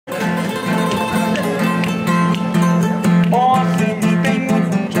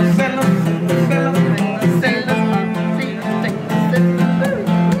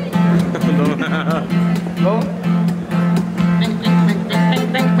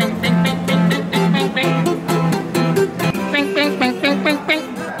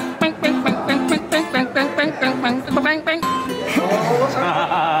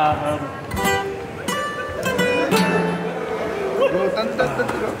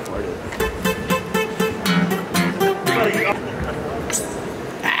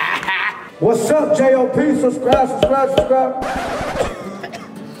What's up, JOP? Subscribe.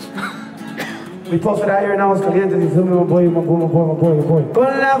 We posted out here en Aguas Calientes y fue my boy.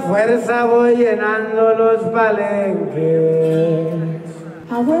 Con la fuerza voy llenando los palenques.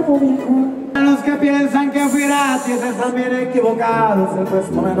 A huevo, viejo. Los que piensan que fui gratis están bien equivocados, el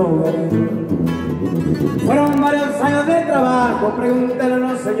puesto me lo veré. Fueron varios años de trabajo, pregúntenle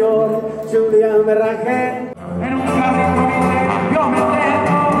al señor si un día me rajé. En un carrito yo me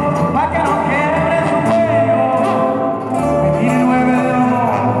meto, pa' que no quiebre su cuello. 29 de oro,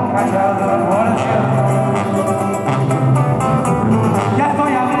 callado al bolsillo. Ya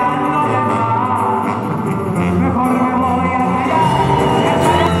estoy hablando de más, mejor me voy a callar.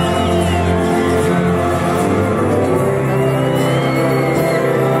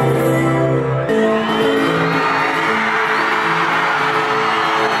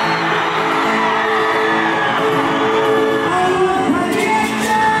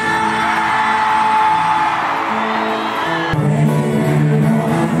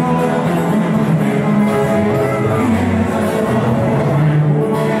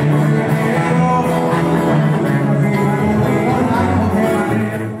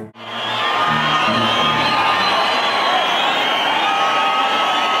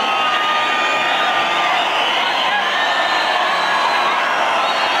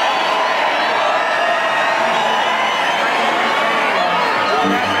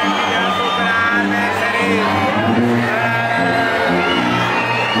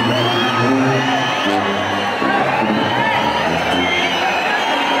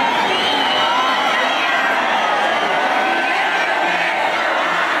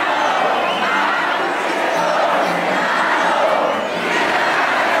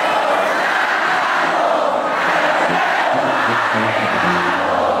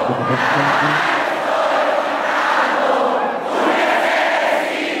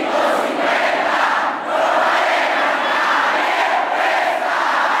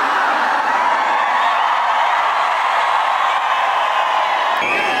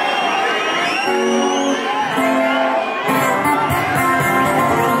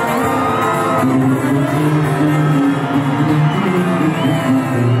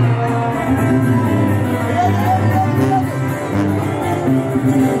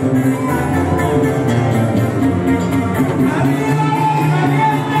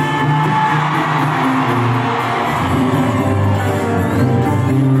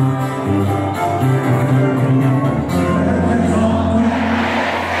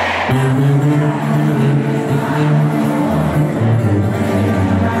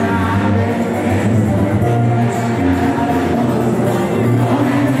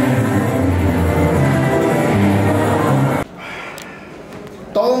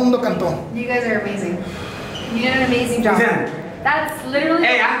 Todo el mundo cantó. You guys are amazing. You did an amazing job. That's literally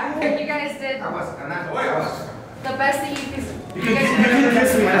you guys did the best thing you could. You guys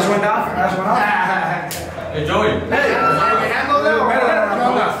did. That's one off. Hey, Joey. Hey,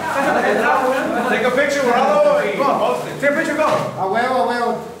 Take a picture, brother. Take a picture, go. a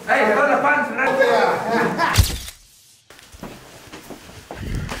huevo. Hey, put the pants.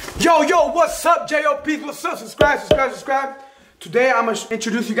 Yo, what's up, JOP? What's up? Subscribe. Today, I'm going to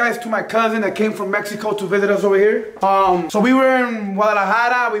introduce you guys to my cousin that came from Mexico to visit us over here. So we were in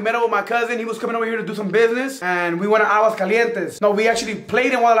Guadalajara. We met up with my cousin. He was coming over here to do some business. And we went to Aguas Calientes. No, we actually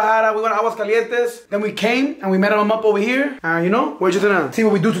played in Guadalajara. We went to Aguas Calientes. Then we came and we met him up over here. You know, we're just going to see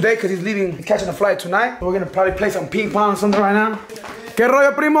what we do today because he's leaving. He's catching a flight tonight. So we're going to probably play some ping pong or something right now. ¿Qué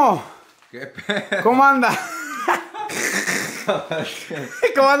rollo, primo? ¿Cómo anda?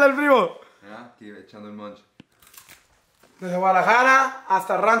 ¿Cómo anda el primo? Aquí echando el moncho. Desde Guadalajara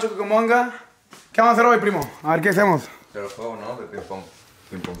hasta Rancho Cucamonga. ¿Qué vamos a hacer hoy, primo? A ver qué hacemos. Pero juego, ¿no? De ping pong.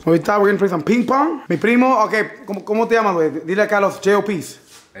 Ahorita we're gonna play some ping pong. Mi primo, ok, ¿cómo te llamas, güey? Dile acá a los JOPs.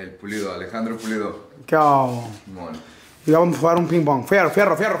 El Pulido, Alejandro Pulido. ¿Qué hago? Bueno. Y vamos a jugar un ping pong. Fierro. Let's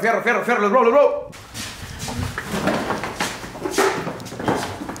roll.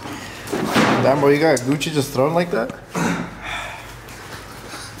 Damn, bro, you got Gucci just thrown like that?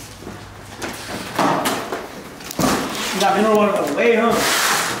 Got mineral water out of the way, huh?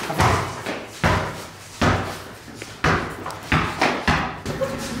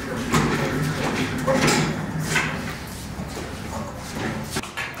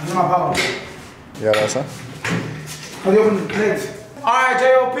 That's my power. Yeah, that's it. How do you open the legs? Alright,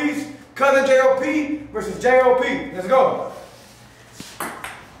 JOPs. Cousin JOP versus JOP. Let's go.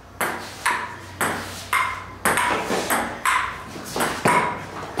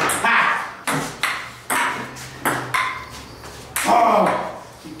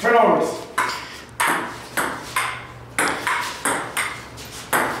 Turnovers.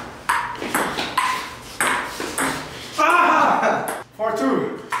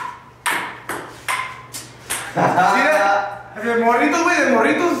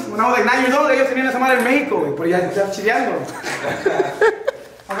 I was like 9 years old, ellos tenían esa madre en México, güey. Pero ya estás chileando.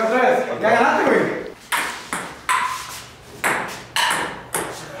 Acá otra vez. Ya ganaste, güey.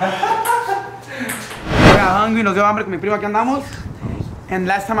 I got hungry, nos dio hambre con mi primo, aquí andamos. And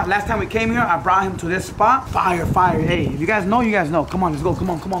last time we came here, I brought him to this spot. Fire. Hey, if you guys know, you guys know. Come on, let's go.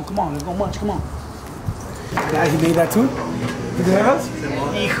 Come on. Let's go munch, come on. Yeah, he made that too. ¿Tú te ves?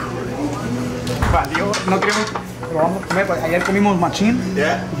 Hijo. Valió, no queremos, pero vamos a comer. Ayer comimos machín.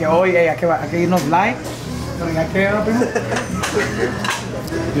 Yeah. Dije, oye, hay que irnos light. Pero ya que, primo.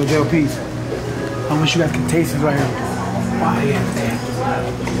 Yo, JOPs. I wish you guys could taste this right here.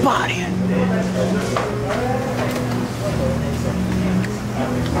 Body and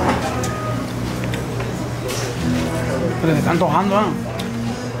Pero se está antojando, ¿eh?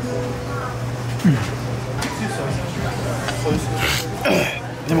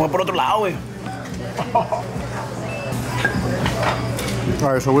 Se me voy por otro lado, güey.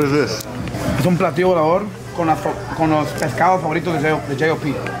 Alright, so what is this? Es un platillo volador con los pescados favoritos de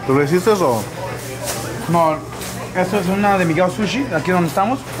JOP. ¿Tú lo hiciste o? No, esto es una de Miguel Sushi, aquí donde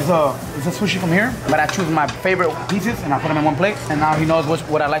estamos. It's a sushi from here, but I choose my favorite pieces and I put them in one plate. And now he knows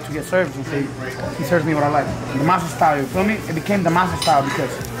what I like to get served. He serves me what I like. The masa style, you feel me? It became the masa style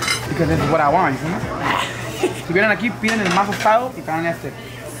because this is what I want, you feel me? Si vienen aquí, piden el masa style y traen este.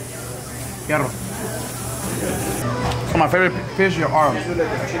 Fierro. So my favorite fish are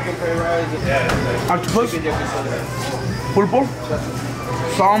octopus, pulpo,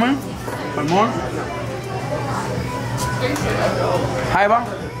 salmon, salmon, jaiba.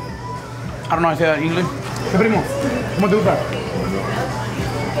 I don't know how to say that in English. ¿Qué primo? ¿Cómo te gusta?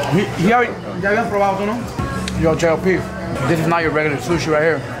 Ya habías probado tú, ¿no? Yo, JLP. This is not your regular sushi right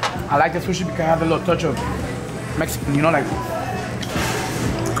here. I like the sushi because it has a little touch of Mexican, you know, like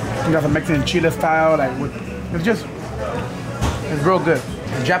you got the Mexican chile style, like it's real good.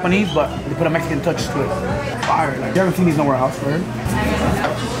 It's Japanese, but they put a Mexican touch to it. Fire, like you haven't seen these nowhere else, right?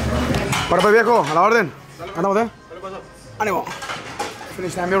 Para pues viejo, a la orden. Andamos, ¿eh? Ánimo.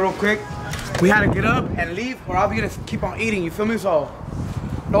 Finish that meal real quick. We had to get up and leave, or I'll be gonna keep on eating. You feel me? So,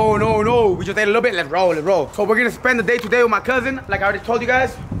 no. We just ate a little bit. Let's roll. So we're gonna spend the day today with my cousin, like I already told you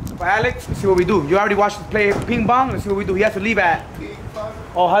guys. By Alex, let's see what we do. You already watched us play ping pong. Let's see what we do. He has to leave at.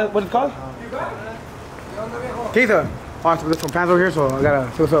 Oh, what's it called? Keith. Oh, so there's some fans over here, so I gotta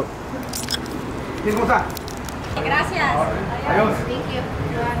see what's up. Keith, ¿cómo está? Gracias. Adiós. Thank you.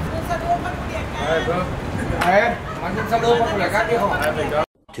 Alright, bro. Alright. Manda un saludo para Culiacán, viejo.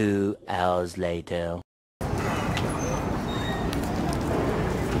 2 hours later.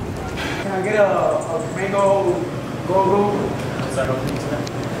 Can I get a mango go-go? Is that open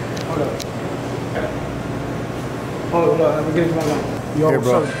today? Hold on, let me get it from Yo, Here,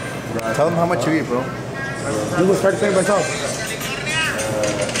 bro. what's up? Tell them how much you eat, bro. You go start saying myself.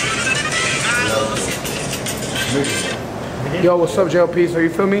 Yo, what's up, JLP? So you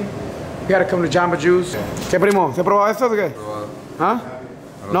feel me? You gotta come to Jamba Juice. ¿Qué primo? ¿Se ha probado esto o qué? Probado. ¿Ah?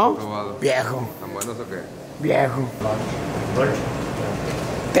 ¿No? Probado. Viejo. ¿Tan buenos o qué? Viejo.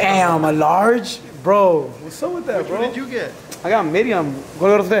 Damn, a large? Bro, what's up with that, bro? What did you get? I got medium.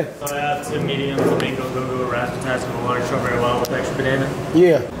 ¿Cuál de usted? So I have 2 medium flamingo go-go razzmatazz with a large strawberry wild with extra banana.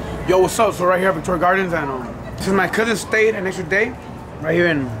 Yeah. Yo, what's up? So right here at Victoria Gardens, and since my cousin stayed an extra day, right here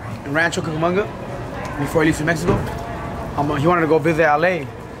in Rancho Cucamonga, before he leaves to Mexico, he wanted to go visit LA.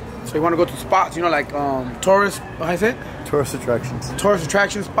 So he wanted to go to spots, you know, like tourist, what I said? Tourist attractions. Tourist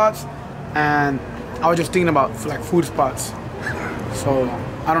attraction spots, and I was just thinking about like food spots. So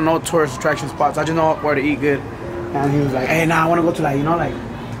I don't know tourist attraction spots. I just know where to eat good. And he was like, hey, nah, I want to go to like, you know, like,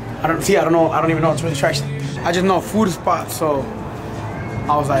 I don't even know tourist attraction. I just know food spots. So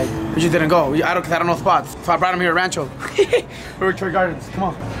I was like, we just didn't go. Cause I don't know spots. So I brought him here at Rancho. Victoria Gardens. Come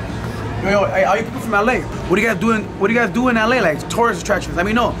on. Yo, all you people from LA, what do you guys do in LA, like tourist attractions? Let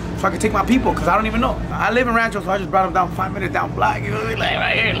me know, so I can take my people, cause I don't even know. I live in Rancho, so I just brought them down 5 minutes down block, you know what I mean? Like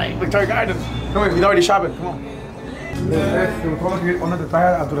right here, like Victoria Gardens. Come on, he's already shopping, come on.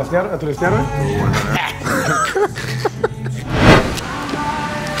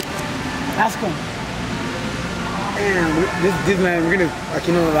 Ask him. Damn, this man, we're gonna,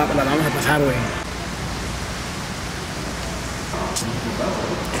 aquí no la vamos a pasar, güey.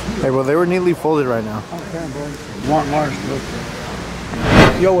 Hey, well, they were neatly folded right now. Okay, bro. Want large, bro.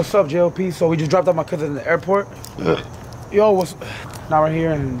 Yo, what's up, JLP? So we just dropped off my cousin at the airport. Yo, what's now right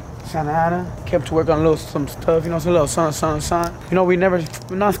here in Santa Ana. Kept to work on some stuff, you know, some little sun. You know, we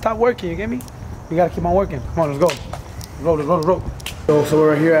not stop working. You get me? We gotta keep on working. Come on, let's go. Roll. So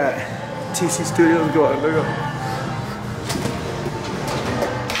we're right here at TC Studios. Let's go.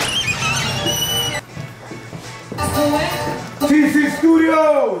 TC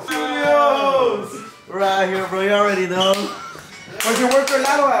Studios! Studios! We're out here, bro. You already know. Where's your worker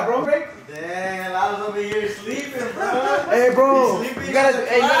Lalo at, bro? Damn, I was over here sleeping, bro. Hey, bro. He's sleeping You gotta,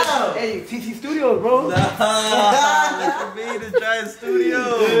 in the cloud. hey, TC Studios, bro. Nah, me the Giant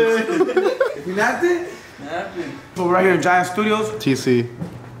Studios. You napped it? Napping. So we're right here in Giant Studios. TC.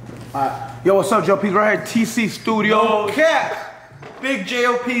 Yo, what's up, JOPVLOGS? Right here, TC Studio. Cat. Big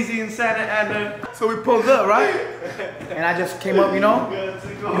JOPZ in Santa Ana. So we pulled up, right? And I just came up, you know.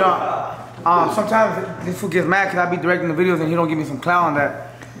 Sometimes this fool gets mad because I be directing the videos and he don't give me some clown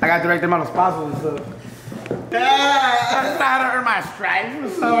that I got to direct them out of sponsors and stuff. That's how to earn my stripes.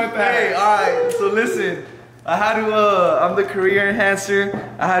 What's up with that? Hey, alright, so listen. I had to, I'm the career enhancer.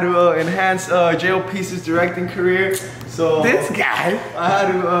 I had to enhance JOPZ's directing career. So This guy. I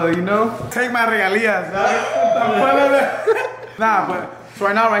had to, you know. Take my regalías, Nah, but so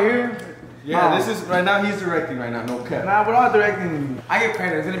right now, right here. Yeah, this is right now. He's directing right now. No cap. Nah, we're all directing. I get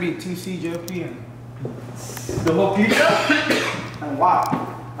credit. It's gonna be TC, JOP, and The whole pizza. and wow.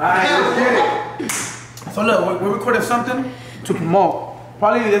 Alright, let's get it. So look, we're recording something to promote.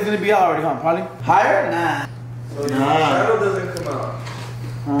 Probably it's gonna be out already, huh? Probably. Higher? Nah. So shadow doesn't come out.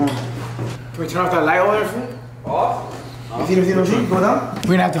 Can we turn off that light over there, fool? Off. You see? Go down.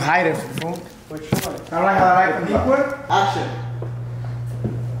 We're gonna have to hide it, fool. Which one? I don't like how that light comes up. Action.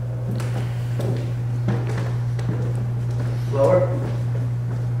 Lower.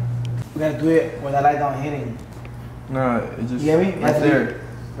 We gotta do it where that light don't hitting. No, it just. You get me? Right there.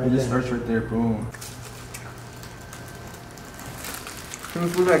 Right It just there. starts right there. Boom.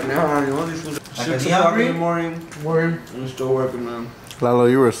 Things look like now, you know, these look like 6 o'clock in the morning. Word. I'm still working, man. Lalo,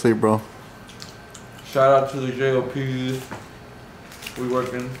 you were asleep, bro. Shout out to the JOPs. We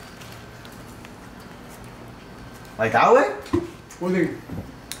working. Like that way? What do you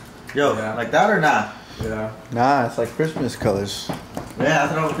Yo, Yeah. like that or not? Yeah. Nah, it's like Christmas colors. Yeah,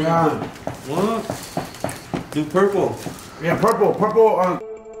 that's what I was thinking. What? Do purple. Yeah, purple.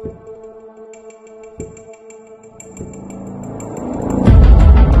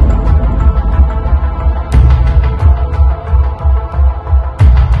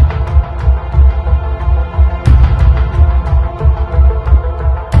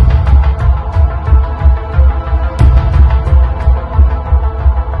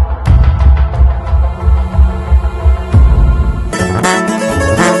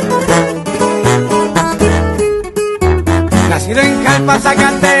 Nacido en Calpa,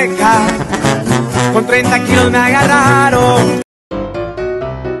 Zacatecas, con 30 kilos me agarraron.